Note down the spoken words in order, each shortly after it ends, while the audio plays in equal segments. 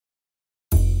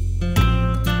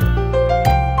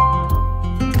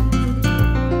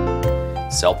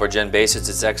Celprogen bases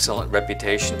its excellent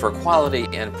reputation for quality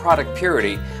and product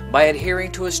purity by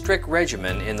adhering to a strict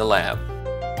regimen in the lab.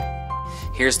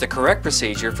 Here's the correct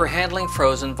procedure for handling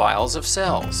frozen vials of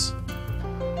cells.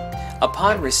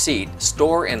 Upon receipt,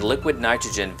 store in liquid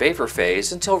nitrogen vapor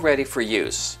phase until ready for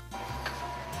use.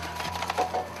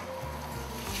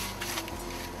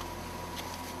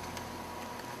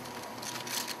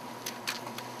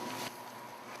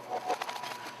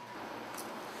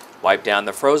 Wipe down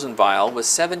the frozen vial with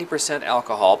 70%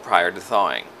 alcohol prior to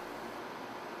thawing.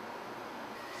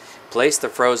 Place the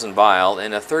frozen vial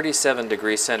in a 37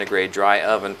 degrees centigrade dry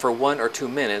oven for 1 or 2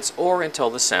 minutes or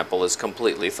until the sample is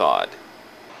completely thawed.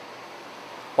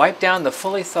 Wipe down the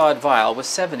fully thawed vial with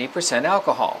 70%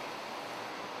 alcohol.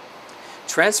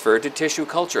 Transfer to tissue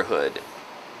culture hood.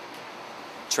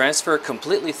 Transfer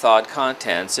completely thawed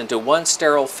contents into one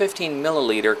sterile 15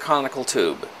 milliliter conical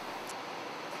tube.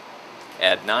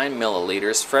 Add 9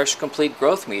 milliliters fresh complete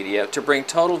growth media to bring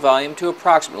total volume to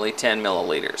approximately 10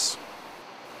 milliliters.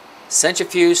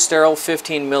 Centrifuge sterile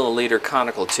 15 milliliter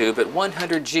conical tube at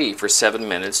 100 G for 7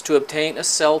 minutes to obtain a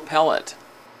cell pellet.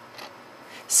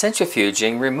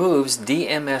 Centrifuging removes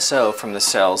DMSO from the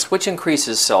cells, which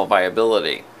increases cell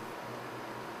viability.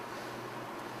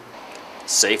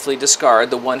 Safely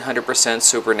discard the 100%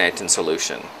 supernatant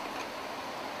solution.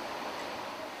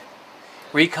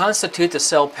 Reconstitute the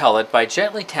cell pellet by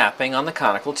gently tapping on the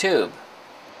conical tube.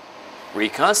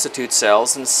 Reconstitute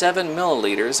cells in 7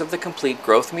 milliliters of the complete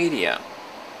growth media.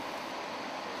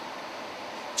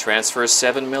 Transfer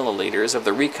 7 milliliters of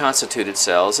the reconstituted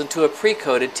cells into a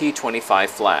pre-coated T25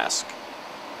 flask.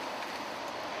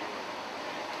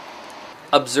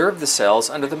 Observe the cells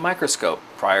under the microscope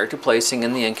prior to placing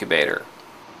in the incubator.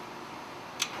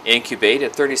 Incubate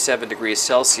at 37 degrees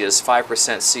Celsius 5%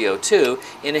 CO2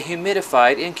 in a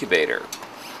humidified incubator.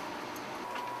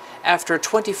 After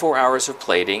 24 hours of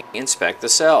plating, inspect the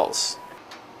cells.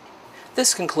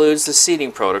 This concludes the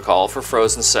seeding protocol for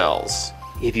frozen cells.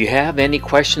 If you have any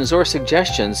questions or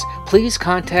suggestions, please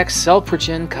contact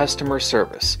Celprogen customer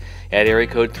service at area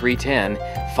code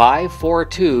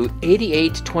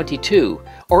 310-542-8822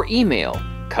 or email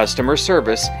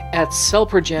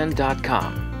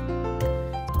customerservice@celprogen.com.